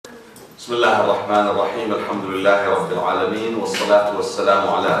بسم الله الرحمن الرحيم الحمد لله رب العالمين والصلاة والسلام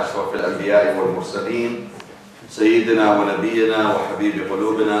على أشرف الأنبياء والمرسلين سيدنا ونبينا وحبيب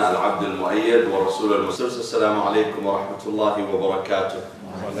قلوبنا العبد المؤيد ورسول المرسل. السلام عليكم ورحمة الله وبركاته.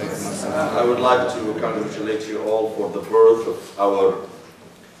 I would like to congratulate you all for the birth of our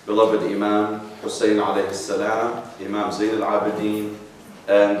beloved Imam Hussein alayhi salam, Imam Zayn al-Abidin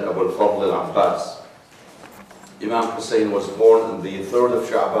and Abu Fadl Abbas. Imam Hussein was born on the 3rd of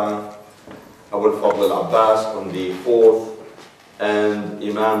Sha'ban, Abu Fadl Abbas on the 4th, and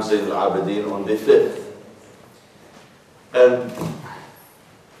Imam Zayn al-Abidin on the 5th. And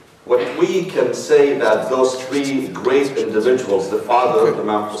what we can say that those three great individuals, the father,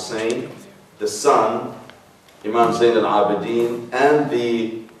 Imam Hussein, the son, Imam Zayn al-Abidin, and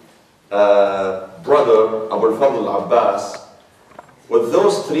the brother, Abu Fadl Abbas, what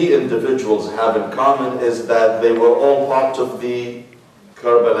those three individuals have in common is that they were all part of the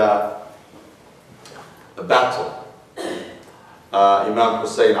Karbala battle. Imam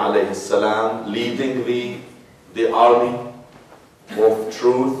Hussein alayhi salam leading the army of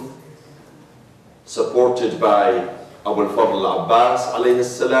truth, supported by Abu Fadl Abbas alayhi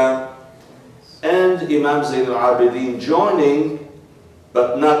salam, and Imam Zayn al-Abidin joining,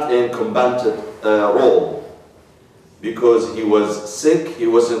 but not in combatant role. Because he was sick, he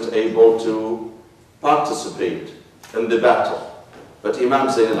wasn't able to participate in the battle. But Imam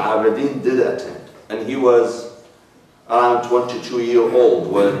Zayn al-Abidin did attend, and he was around 22 years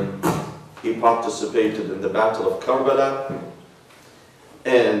old when he participated in the Battle of Karbala,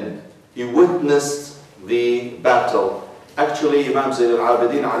 and he witnessed the battle. Actually, Imam Zayn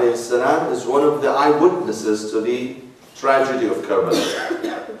al-Abidin alayhi salam is one of the eyewitnesses to the tragedy of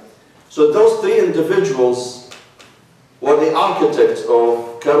Karbala. So those three individuals were the architects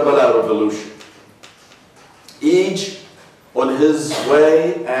of Karbala revolution, each on his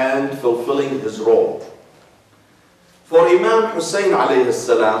way and fulfilling his role. For Imam Hussein alayhi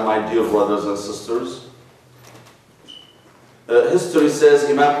salam, my dear brothers and sisters, history says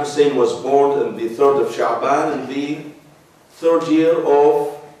Imam Hussein was born on the 3rd of Sha'ban in the 3rd year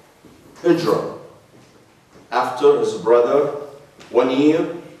of Hijrah, after his brother, 1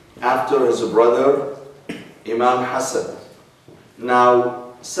 year after his brother Imam Hassan.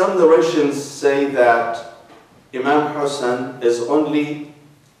 Now, some narrations say that Imam Hassan is only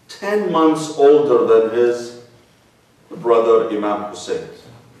 10 months older than his brother Imam Hussein.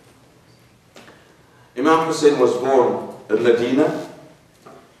 Imam Hussein was born in Medina.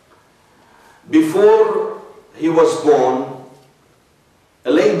 Before he was born,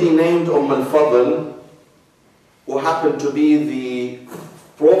 a lady named al-Fadl, who happened to be the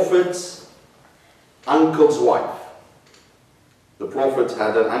Prophet's uncle's wife. The Prophet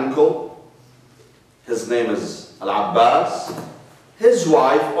had an uncle, his name is al-Abbas. His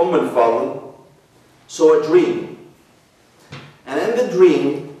wife, al-Fadl, saw a dream. And in the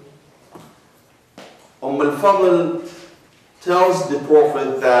dream, al-Fadl tells the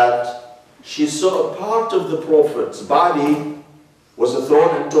Prophet that she saw a part of the Prophet's body was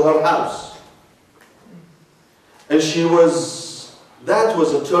thrown into her house. And that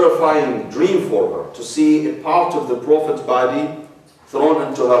was a terrifying dream for her, to see a part of the Prophet's body thrown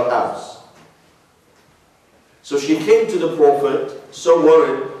into her house. So she came to the Prophet, so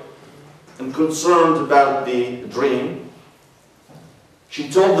worried and concerned about the dream. She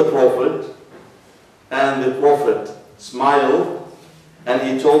told the Prophet, and the Prophet smiled, and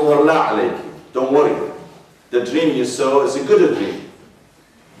he told her, La alayki, don't worry, the dream you saw is a good dream.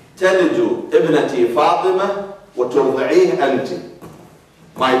 Talidu ibnati Fatima wa turdi'ih anti.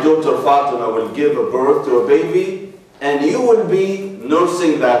 My daughter Fatima will give birth to a baby, and you will be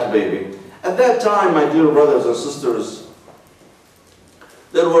nursing that baby. At that time, my dear brothers and sisters,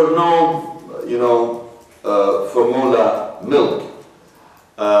 there were no, formula milk.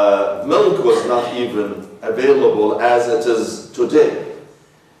 Milk was not even available as it is today.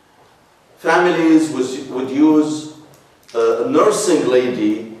 Families would use a nursing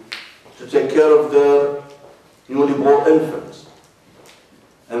lady to take care of their newly born infants.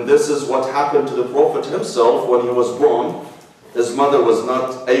 And this is what happened to the Prophet himself when he was born. His mother was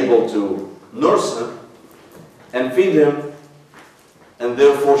not able to nurse him and feed him, and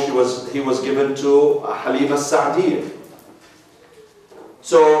therefore he was given to Halima Sa'diyah.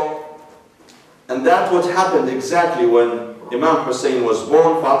 So, and that's what happened exactly when Imam Hussein was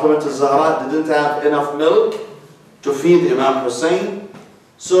born. Fatima al-Zahra didn't have enough milk to feed Imam Hussein,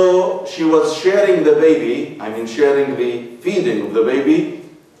 so she was sharing the baby, sharing the feeding of the baby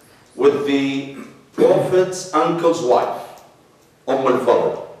with the Prophet's uncle's wife,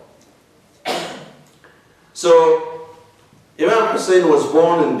 al-Fadl. So Imam Hussein was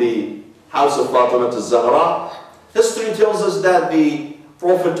born in the house of Fatima al-Zahra. History tells us that the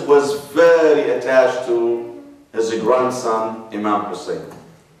Prophet was very attached to his grandson, Imam Hussein.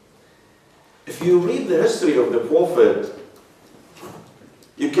 If you read the history of the Prophet,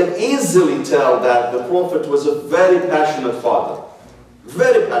 you can easily tell that the Prophet was a very passionate father.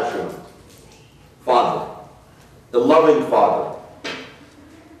 Very passionate father. A loving father.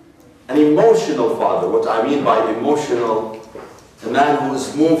 An emotional father. What I mean by emotional, a man who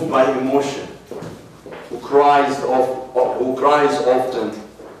is moved by emotion, who cries often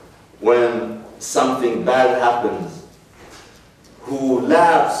when something bad happens, who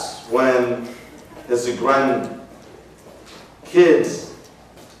laughs when his grandkids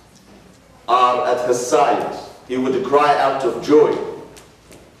are at his side. He would cry out of joy.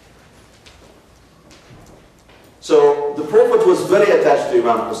 So the Prophet was very attached to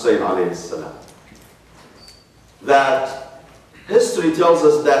Imam Hussein alayhi salam. That history tells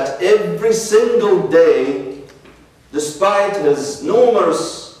us that every single day, despite his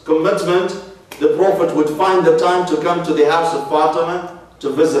numerous commitment, the Prophet would find the time to come to the house of Fatima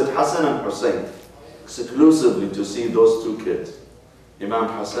to visit Hassan and Hussein, exclusively to see those two kids, Imam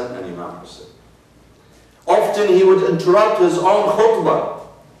Hassan and Imam Hussein. Often he would interrupt his own khutbah.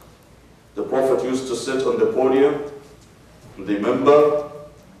 The Prophet used to sit on the podium, the minbar,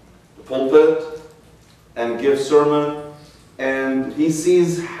 the pulpit, and give sermon, and he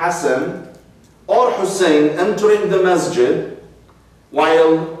sees Hassan or Hussein entering the masjid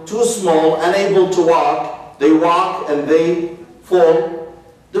while too small, unable to walk. They walk and they fall.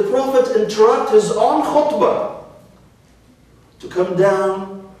 The Prophet interrupts his own khutbah to come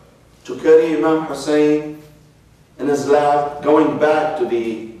down, to carry Imam Hussein in his lap, going back to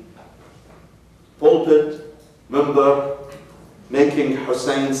the pulpit, minbar, making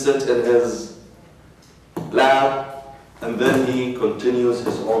Hussein sit in his lap, and then he continues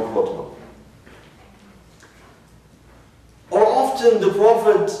his own khutbah. Or often the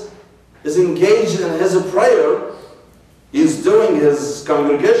Prophet is engaged in his prayer. He's doing his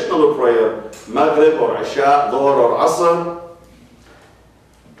congregational prayer, Maghrib or Isha, Dhuhr or Asr.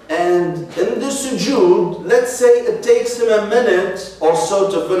 And in the sujood, let's say it takes him a minute or so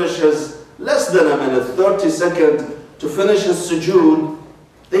to finish his, less than a minute, 30 seconds to finish his sujood.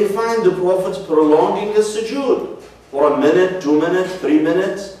 They find the Prophet prolonging his sujood for a minute, 2 minutes, 3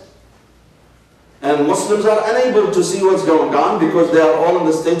 minutes. And Muslims are unable to see what's going on because they are all in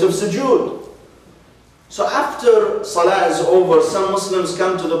the state of sujood. So after Salah is over, some Muslims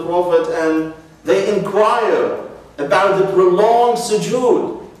come to the Prophet and they inquire about the prolonged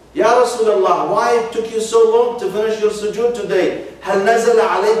sujood. Ya Rasulullah, why it took you so long to finish your sujood today? هل نزل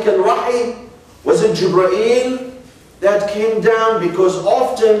عليك الوحي? Was it Jibreel that came down? Because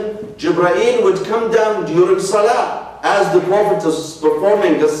often Jibreel would come down during Salah. As the Prophet is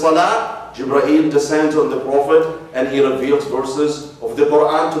performing his Salah, Jibreel descends on the Prophet and he reveals verses of the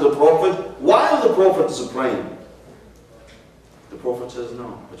Quran to the Prophet while the Prophet is praying. The Prophet says,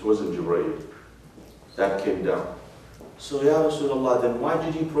 no, it wasn't Jibreel that came down. So, Ya Rasulullah, then why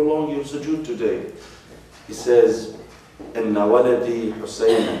did you prolong your sujood today? He says, Inna waladi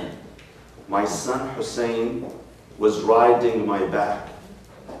Hussein, my son Hussein was riding my back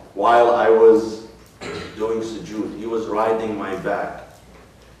while I was doing sujood. He was riding my back.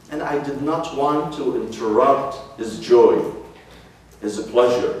 And I did not want to interrupt his joy, his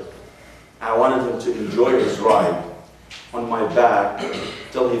pleasure. I wanted him to enjoy his ride on my back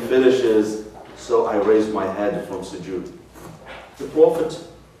till he finishes, so I raised my head from sujood. The Prophet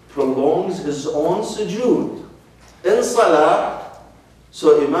prolongs his own sujood in Salah,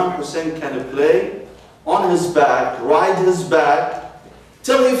 so Imam Hussein can play on his back, ride his back,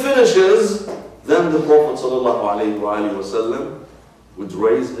 till he finishes. Then the Prophet ﷺ would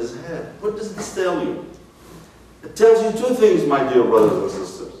raise his head. What does this tell you? It tells you two things, my dear brothers and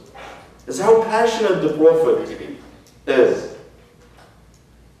sisters. It's how passionate the Prophet is.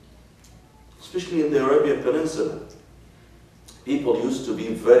 Especially in the Arabian Peninsula. People used to be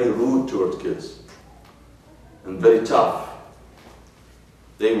very rude toward kids and very tough.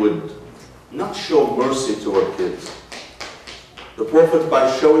 They would not show mercy toward kids. The Prophet, by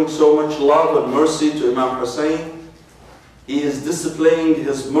showing so much love and mercy to Imam Hussein, he is displaying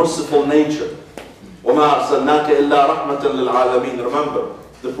his merciful nature. وَمَا أَرْسَلْنَاكَ إِلَّا رَحْمَةً لِلْعَالَمِينَ. Remember,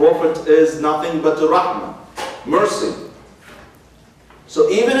 the Prophet is nothing but a rahmah, mercy. So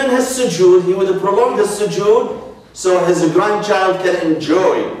even in his sujood, he would prolong his sujood so his grandchild can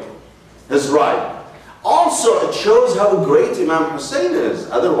enjoy his ride. Also, it shows how great Imam Hussein is.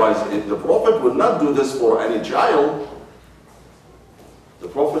 Otherwise, if the Prophet would not do this for any child, the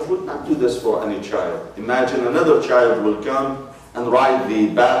Prophet would not do this for any child. Imagine another child will come and ride the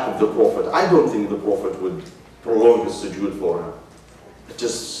back of the Prophet. I don't think the Prophet would prolong his sujood for him.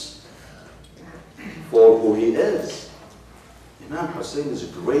 Just for who he is. Imam Hussein is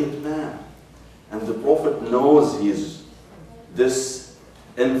a great man. And the Prophet knows this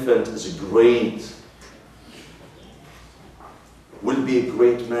infant is great. Will be a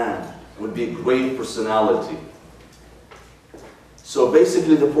great man. Will be a great personality. So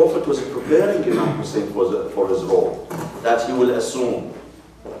basically the Prophet was preparing Imam Hussein for his role that he will assume.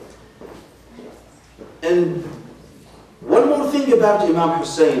 And one more thing about Imam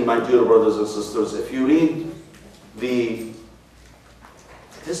Hussein, my dear brothers and sisters, if you read the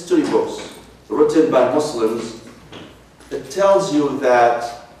history books written by Muslims, it tells you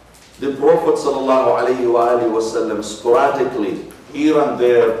that the Prophet ﷺ sporadically, here and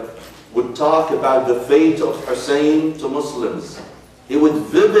there, would talk about the fate of Hussein to Muslims. He would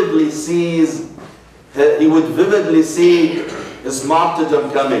vividly see his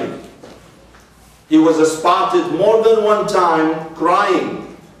martyrdom coming. He was spotted more than one time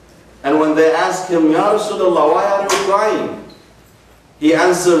crying. And when they asked him, Ya Rasulullah, why are you crying? He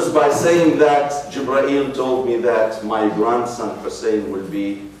answers by saying that Jibreel told me that my grandson Hussein will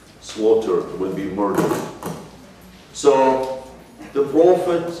be slaughtered, will be murdered. So the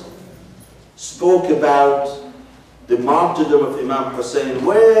Prophet spoke about the martyrdom of Imam Hussein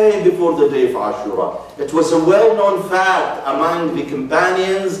way before the day of Ashura. It was a well-known fact among the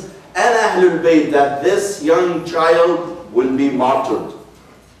companions and Ahlul Bayt that this young child will be martyred.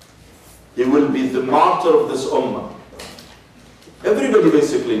 He will be the martyr of this ummah. Everybody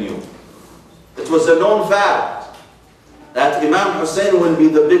basically knew. It was a known fact that Imam Hussein will be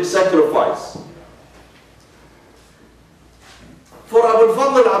the big sacrifice. For Abu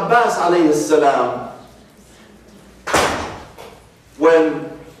Fadl Abbas alayhi salam, when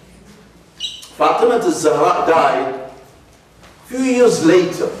Fatima al-Zahra died, a few years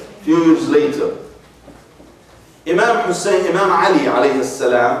later, Imam Ali alayhi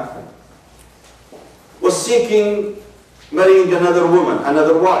salam was seeking marrying another woman,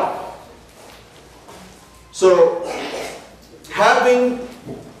 another wife. So, having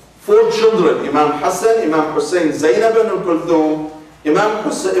 4 children, Imam Hassan, Imam Hussein, Zaynab and Kulthum,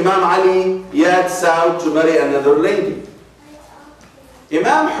 Imam Ali yet sought to marry another lady.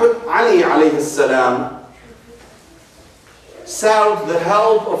 Imam Ali alayhi salam sought the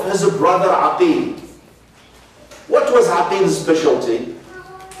help of his brother Aqil. What was Aqil's specialty?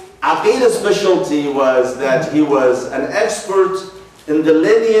 Aqil's specialty was that he was an expert in the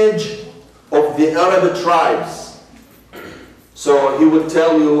lineage of the Arab tribes. So he would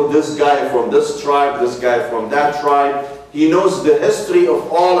tell you this guy from this tribe, this guy from that tribe. He knows the history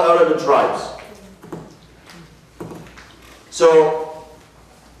of all Arab tribes. So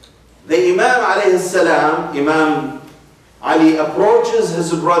the Imam alayhi salam, Imam Ali, approaches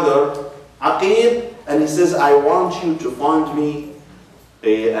his brother Aqil and he says, I want you to find me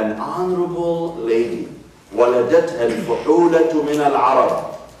an honorable lady. وَلَدَتْهَا الْفُحُولَةُ مِنَ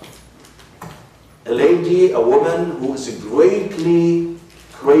الْعَرَبِ. A lady, a woman who is greatly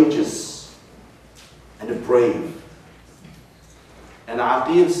courageous and brave. And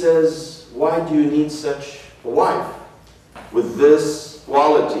Aqil says, why do you need such a wife with this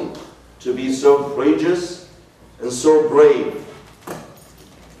quality, to be so courageous and so brave?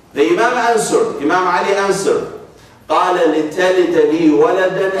 The Imam Ali answered, قال لتلد لي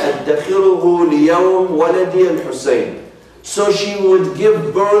ولدا أدخره ليوم ولدي الحسين. So she would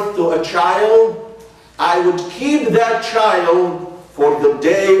give birth to a child. I would keep that child for the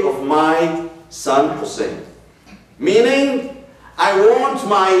day of my son Hussein. Meaning, I want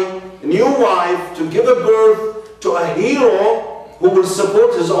my new wife to give a birth to a hero who will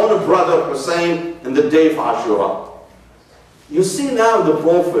support his own brother Hussein in the day of Ashura. You see now the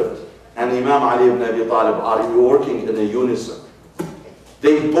Prophet and Imam Ali ibn Abi Talib are working in a unison.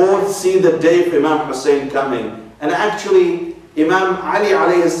 They both see the day of Imam Hussein coming. And actually, Imam Ali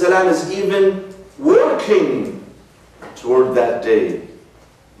alayhi salam is even working toward that day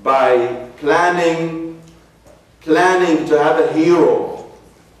by planning to have a hero,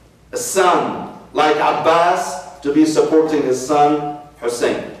 a son like Abbas, to be supporting his son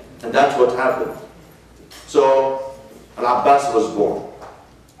Hussein. And that's what happened. So Al-Abbas was born.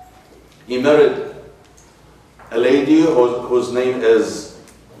 He married a lady whose name is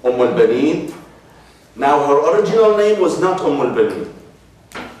al-Banin. Now her original name was not al-Banin.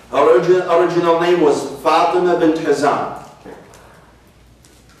 Her original name was Fatima bint Hizam.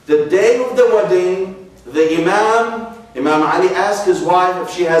 The day of the wedding, the Imam Ali asked his wife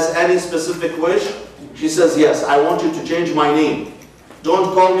if she has any specific wish. She says, yes, I want you to change my name.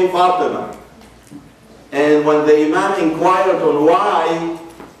 Don't call me Fatima. And when the Imam inquired on why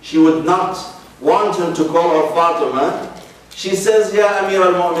she would not want him to call her Fatima, she says, Ya Amir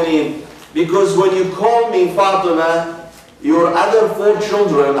al-Mu'mineen, because when you call me Fatima, your other 4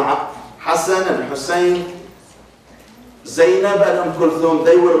 children, Hassan and Hussein, Zaynab and Kulthum,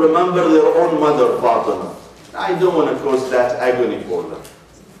 they will remember their own mother, Fatima. I don't want to cause that agony for them.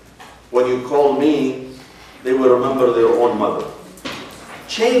 When you call me, they will remember their own mother.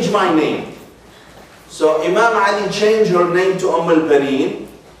 Change my name. So Imam Ali changed her name to al-Baneen,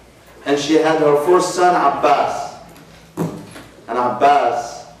 and she had her first son, Abbas. And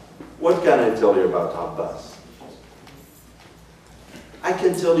Abbas, what can I tell you about Abbas? I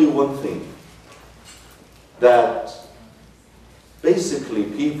can tell you one thing, that basically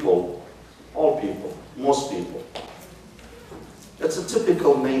people, all people, most people, it's a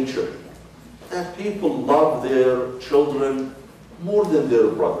typical nature that people love their children more than their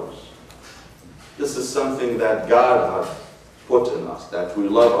brothers. This is something that God has put in us, that we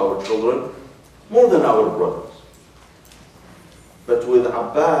love our children more than our brothers. But with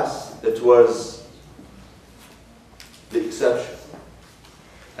Abbas, it was the exception.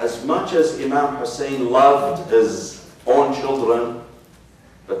 As much as Imam Hussein loved his own children,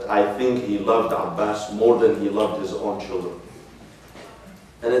 but I think he loved Abbas more than he loved his own children.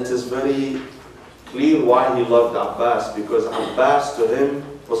 And it is very clear why he loved Abbas, because Abbas to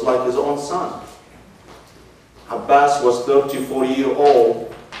him was like his own son. Abbas was 34 years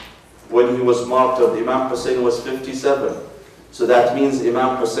old when he was martyred. Imam Hussein was 57. So that means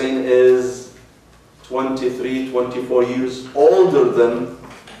Imam Hussein is 23, 24 years older than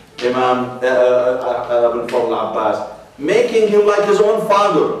Imam Abu Fadl Abbas, making him like his own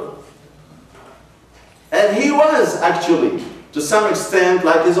father. And he was actually, to some extent,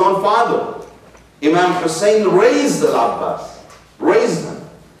 like his own father. Imam Hussein raised al-Abbas, raised him,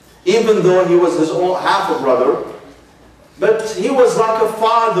 even though he was his own half-brother, but he was like a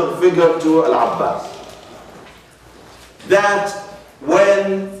father figure to al-Abbas. That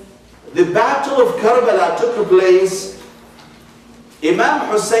when the Battle of Karbala took place,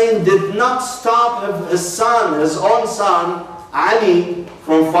 Imam Hussein did not stop his son, his own son, Ali,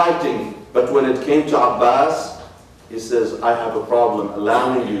 from fighting. But when it came to Abbas, he says, I have a problem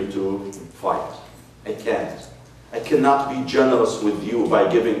allowing you to fight. I can't. I cannot be generous with you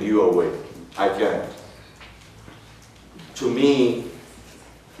by giving you away. I can't. To me,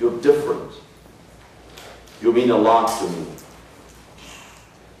 you're different. You mean a lot to me.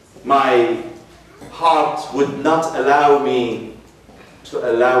 My heart would not allow me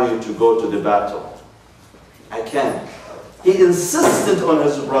to allow you to go to the battle. I can't. He insisted on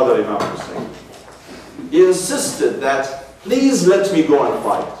his brother Imam Hussein. He insisted that, please let me go and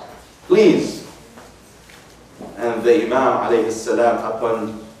fight. Please. And the Imam alayhi salam,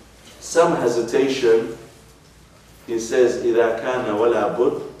 upon some hesitation, he says, إِذَا كَانَ وَلَا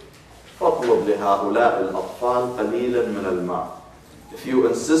بُدْ فَاطْلُبْ لِهَؤُلَاءِ الْأَطْفَالِ قَلِيلًا مِنَ الْمَاءِ. If you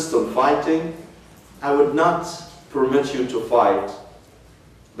insist on fighting, I would not permit you to fight,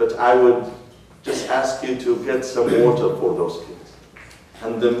 but I would just ask you to get some water for those kids.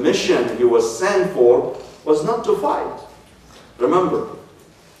 And the mission he was sent for was not to fight. Remember,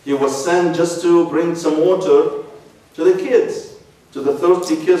 he was sent just to bring some water to the kids, to the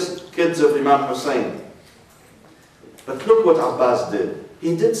thirsty kids of Imam Hussein. But look what Abbas did.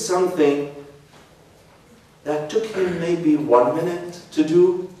 He did something that took him maybe 1 minute to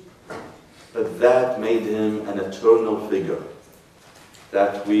do, but that made him an eternal figure,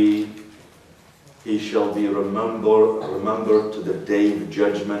 that he shall be remembered to the day of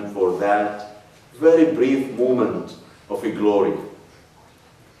judgment for that very brief moment of glory.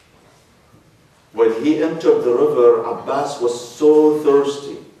 When he entered the river, Abbas was so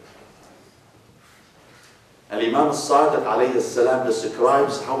thirsty. Al-Imam al-Sadiq alayhi salam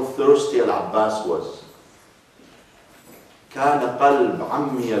describes how thirsty al-Abbas was. كان قلب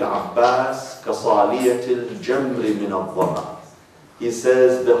عمي العباس كصالية الجمر من الظمأ. He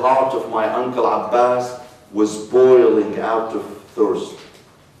says, the heart of my uncle Abbas was boiling out of thirst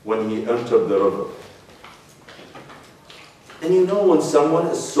when he entered the river. And you know, when someone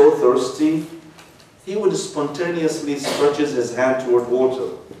is so thirsty, he would spontaneously stretches his hand toward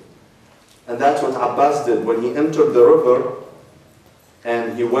water. And that's what Abbas did. When he entered the river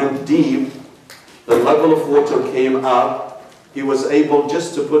and he went deep, the level of water came up. He was able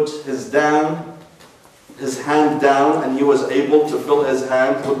just to put his hand down, and he was able to fill his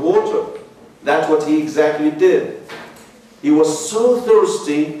hand with water. That's what he exactly did. He was so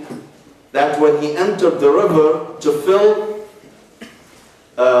thirsty that when he entered the river to fill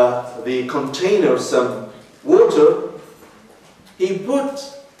the container some water, he put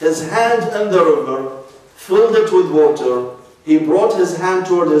his hand in the river filled it with water. He brought his hand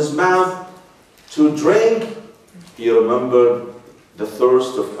toward his mouth to drink. He remembered the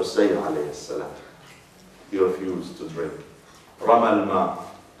thirst of Hussein alayhi salam. He refused to drink. Rama al-ma.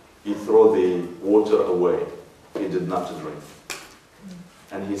 He threw the water away. He did not drink.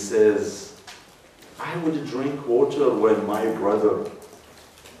 And he says, I would drink water when my brother,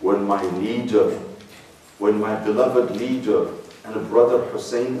 when my leader, when my beloved leader and brother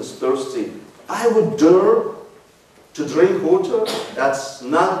Hussein is thirsty. I would dare to drink water? That's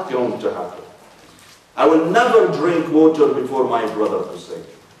not going to happen. I will never drink water before my brother Hussein.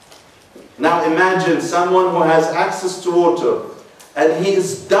 Now imagine someone who has access to water and he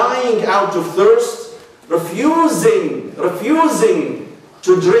is dying out of thirst, refusing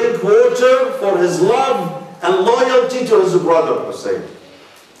to drink water for his love and loyalty to his brother Hussein.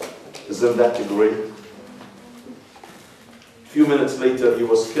 Isn't that great? A few minutes later he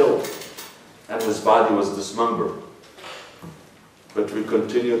was killed and his body was dismembered. But we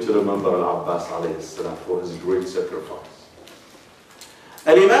continue to remember al-Abbas alayhi salam for his great sacrifice.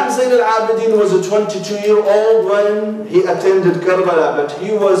 And Imam Zayn al-Abidin was a 22-year-old when he attended Karbala, but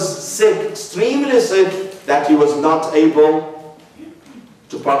he was sick, extremely sick, that he was not able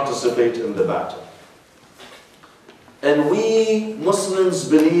to participate in the battle. And we Muslims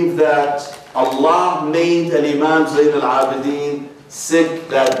believe that Allah made Imam Zayn al-Abidin sick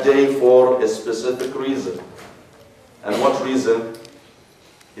that day for a specific reason. And what reason?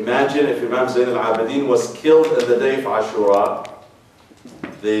 Imagine if Imam Zayn al-Abidin was killed on the day of Ashura,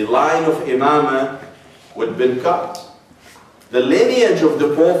 the line of Imamah would have been cut. The lineage of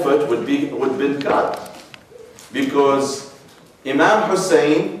the Prophet would have been cut. Because Imam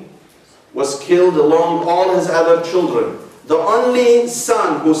Hussein was killed along all his other children. The only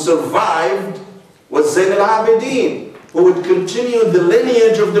son who survived was Zayn al-Abidin, who would continue the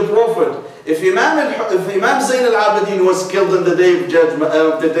lineage of the Prophet. If Imam Zayn al-Abidin was killed on the day of judgment,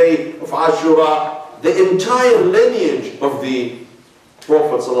 the day of Ashura, the entire lineage of the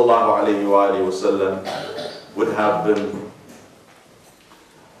Prophet ﷺ would have been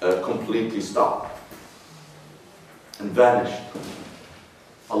completely stopped and vanished.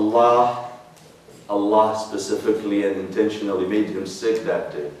 Allah specifically and intentionally made him sick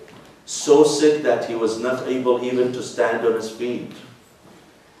that day. So sick that he was not able even to stand on his feet.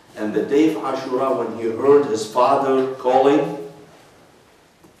 And the day of Ashura, when he heard his father calling,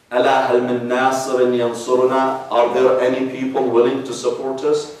 أَلَا هَلْ مِن نَاصِرٍ يَنصُرُنَا, are there any people willing to support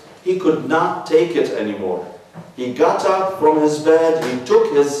us? He could not take it anymore. He got up from his bed, he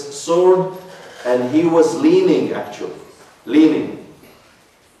took his sword, and he was leaning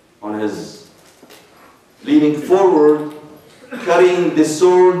forward, carrying the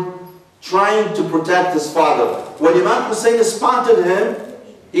sword, trying to protect his father. When Imam Hussein spotted him,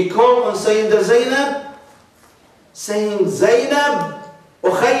 he called on Sayyidah Zaynab, saying, Zaynab,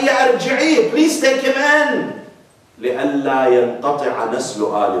 أخي أرجعي, please take him in. لئلا ينقطع نسل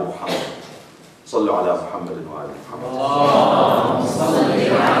آل محمد. صلوا على محمد وآل محمد. اللهم صل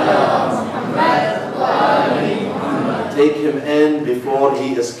على محمد وآل محمد. Take him in before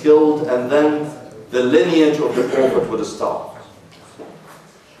he is killed, and then the lineage of the Prophet would stop.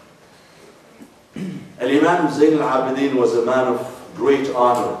 Al-Imam Zayn al-Abidin was a man of great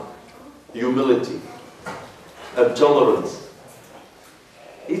honor, humility, and tolerance.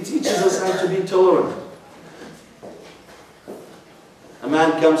 He teaches us how to be tolerant. A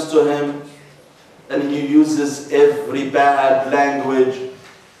man comes to him and he uses every bad language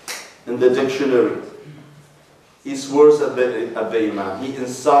in the dictionary. He swears at the Imam. He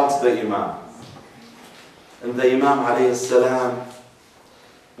insults the Imam. And the Imam alayhi salam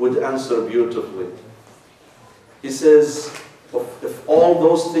would answer beautifully. He says, if all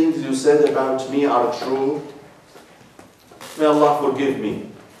those things you said about me are true, may Allah forgive me.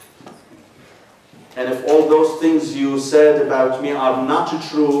 And if all those things you said about me are not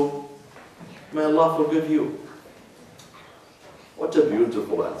true, may Allah forgive you. What a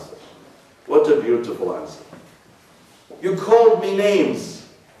beautiful answer. What a beautiful answer. You called me names.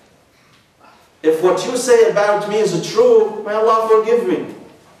 If what you say about me is true, may Allah forgive me.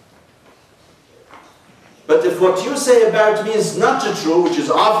 But if what you say about me is not true, which is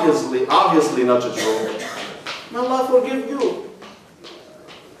obviously not true, may Allah forgive you.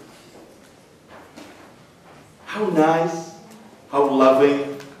 How nice, how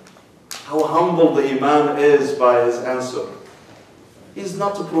loving, how humble the Imam is by his answer. He's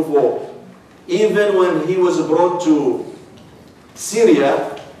not provoked. Even when he was brought to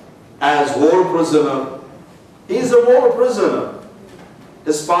Syria as war prisoner, he's a war prisoner.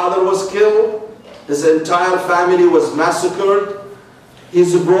 His father was killed, his entire family was massacred,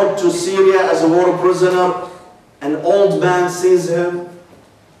 He's brought to Syria as a war prisoner. An old man sees him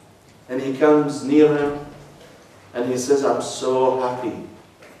and he comes near him and he says, I'm so happy.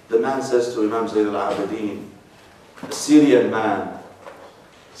 The man says to Imam Zayn al-Abidin, a Syrian man,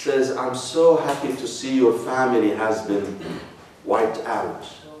 says, I'm so happy to see your family has been wiped out.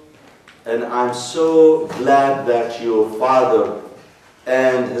 And I'm so glad that your father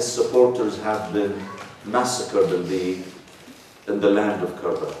and his supporters have been massacred in the land of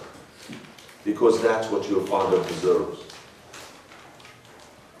Karbala. Because that's what your father deserves.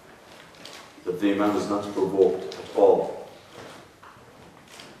 But the Imam is not provoked at all.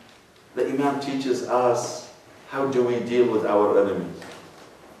 The Imam teaches us, how do we deal with our enemies?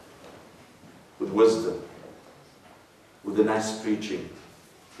 With wisdom, with a nice preaching,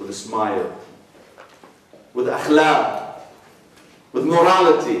 with a smile, with akhlaq, with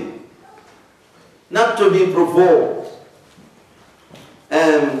morality, not to be provoked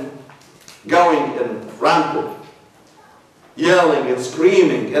and going and rampant, yelling and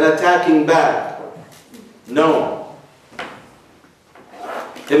screaming and attacking back. No.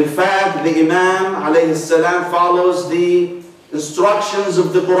 In fact, the Imam alayhi salam follows the instructions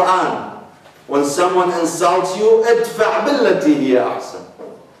of the Quran. When someone insults you, ادفع بالتي هي أحسن.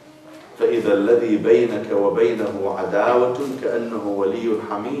 فإذا الذي بينك وبينه عداوة كأنه ولي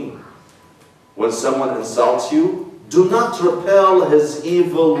حميم. When someone insults you, do not repel his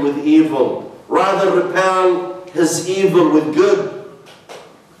evil with evil. Rather repel his evil with good.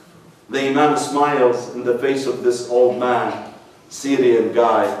 The Imam smiles in the face of this old man, Syrian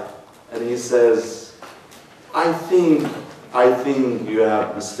guy, and he says, I think you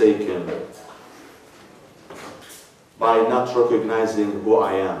have mistaken by not recognizing who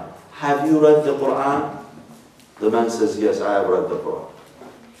I am. Have you read the Quran? The man says, yes, I have read the Quran.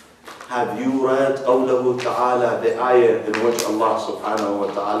 Have you read قوله تعالى, the ayah in which Allah subhanahu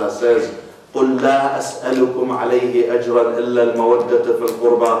wa ta'ala says, قُلْ لَا أَسْأَلُكُمْ عَلَيْهِ أَجْرًا إِلَّا الْمَوَدَّةَ فِي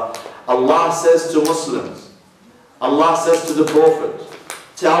الْقُرْبَى. Allah says to Muslims, Allah says to the Prophet,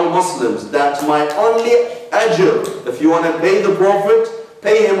 tell Muslims that my only ajr, if you want to pay the Prophet,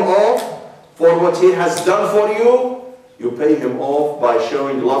 pay him off for what he has done for you, you pay him off by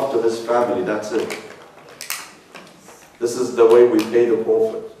showing love to his family. That's it. This is the way we pay the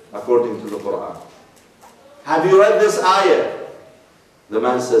Prophet, according to the Quran. Have you read this ayah? The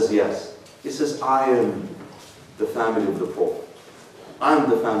man says yes. He says, I am the family of the Prophet. I am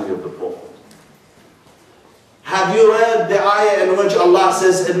the family of the Prophet. Have you read the ayah in which Allah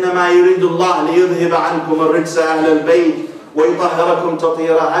says, إِنَّمَا يُرِيدُ اللَّهُ لِيُذْهِبَ عَنْكُمُ الرِّجْسَ أَهْلَ الْبَيْتِ وَيُطَهِّرَكُمْ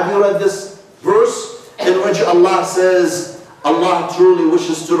تَطْهِيرًا. Have you read this verse in which Allah says, Allah truly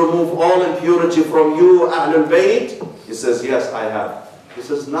wishes to remove all impurity from you, Ahl al-Bayt? He says, yes, I have. He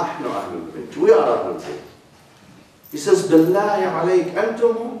says, نحن أهل البيت. We are Ahl al-Bayt. He says, بالله عليك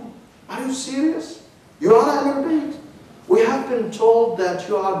أنتم. Are you serious? You are Ahl al-Bayt. We have been told that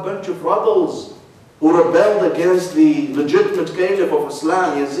you are a bunch of rebels who rebelled against the legitimate caliph of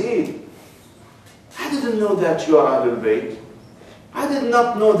Islam, Yazid. I didn't know that you are Ahl al-Bayt. I did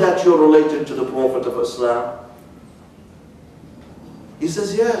not know that you're related to the Prophet of Islam. He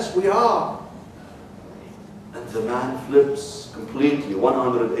says, yes, we are. And the man flips completely,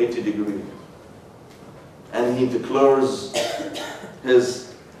 180 degrees. And he declares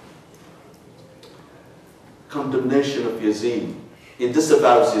his condemnation of Yazid. He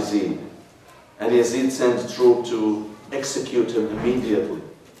disavows Yazid. And Yazid sends troops to execute him immediately.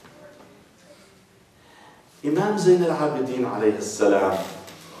 Imam Zayn al-Abidin alayhi salam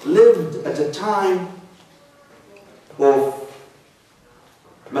lived at a time of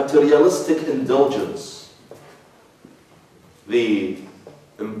materialistic indulgence. The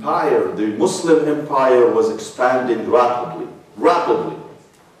empire, the Muslim empire was expanding rapidly.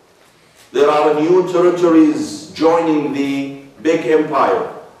 There are new territories joining the big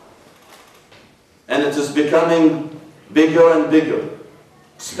empire. And it is becoming bigger and bigger,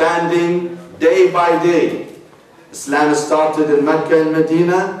 expanding day by day. Islam started in Mecca and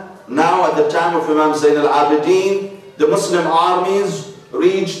Medina. Now at the time of Imam Zayn al-Abidin, the Muslim armies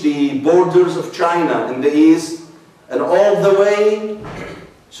reached the borders of China in the east and all the way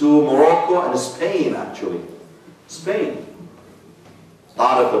to Morocco and Spain actually. Spain.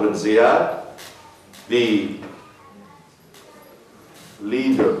 Tariq ibn Ziyad, the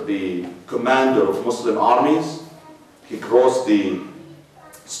leader, the commander of Muslim armies, he crossed the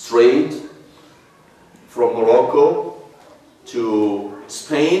strait from Morocco to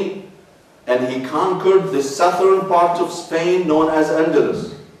Spain and he conquered the southern part of Spain known as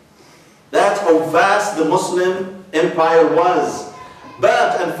Andalus. That's how vast the Muslim empire was.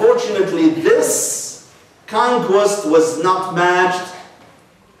 But unfortunately this conquest was not matched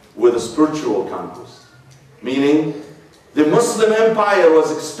with a spiritual conquest. Meaning, the Muslim empire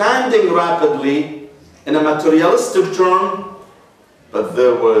was expanding rapidly in a materialistic term, but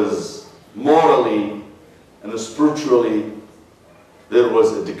there was morally and spiritually, there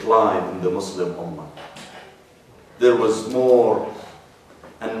was a decline in the Muslim Ummah. There was more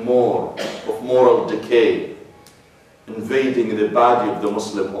and more of moral decay invading the body of the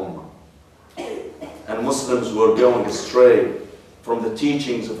Muslim Ummah. And Muslims were going astray from the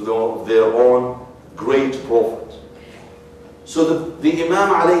teachings of their own great prophet. So the Imam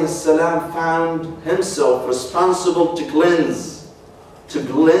alayhi salam found himself responsible to cleanse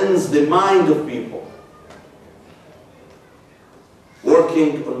the mind of people,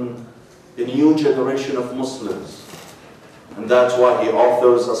 working on a new generation of Muslims. And that's why he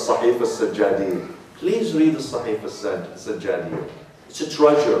authors a Sahif al-Sajjadiyya. Please read the Sahif al-Sajjadiyya. It's a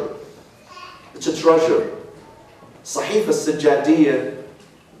treasure. It's a treasure. Sahif al-Sajjadiyya,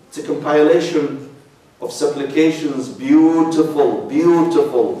 it's a compilation of supplications, beautiful,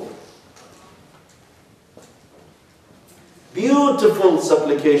 beautiful, beautiful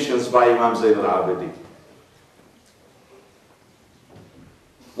supplications by Imam Zayn al-Abidin.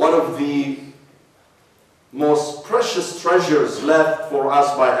 One of the most precious treasures left for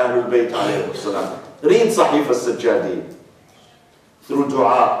us by Ahlul Bayt alayhi salam. Read Sahif al-Sajjadiyya. Through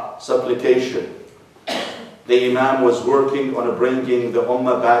dua, supplication, the Imam was working on bringing the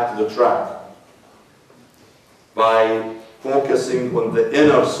Ummah back to the track by focusing on the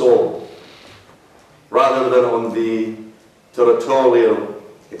inner soul rather than on the territorial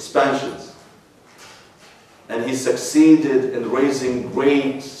expansions. And he succeeded in raising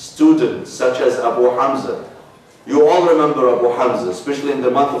great students such as Abu Hamza. You all remember Abu Hamza, especially in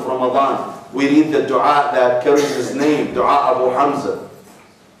the month of Ramadan. We read the dua that carries his name, Dua Abu Hamza.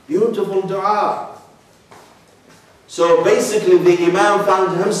 Beautiful dua. So basically the Imam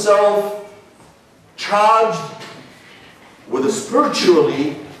found himself charged with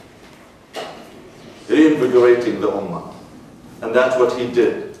spiritually reinvigorating the Ummah. And that's what he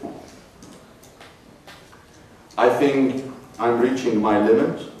did. I think I'm reaching my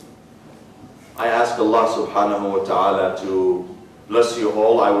limit. I ask Allah subhanahu wa ta'ala to bless you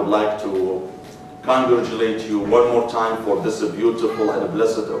all. I would like to congratulate you one more time for this beautiful and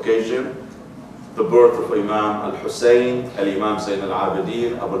blessed occasion. The birth of Imam Hussein, Imam Zayn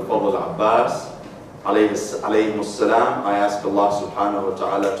al-Abidin, Abu Fadl Abbas, alayhi salam. I ask Allah subhanahu wa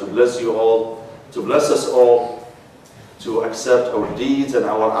ta'ala to bless you all, to bless us all, to accept our deeds and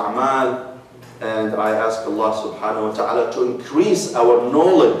our a'mal. And I ask Allah subhanahu wa ta'ala to increase our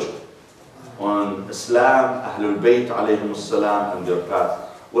knowledge on Islam, Ahlul Bayt alayhim salam and their path.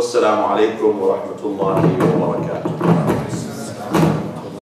 Wassalamu alaikum wa rahmatullahi wa barakatuh.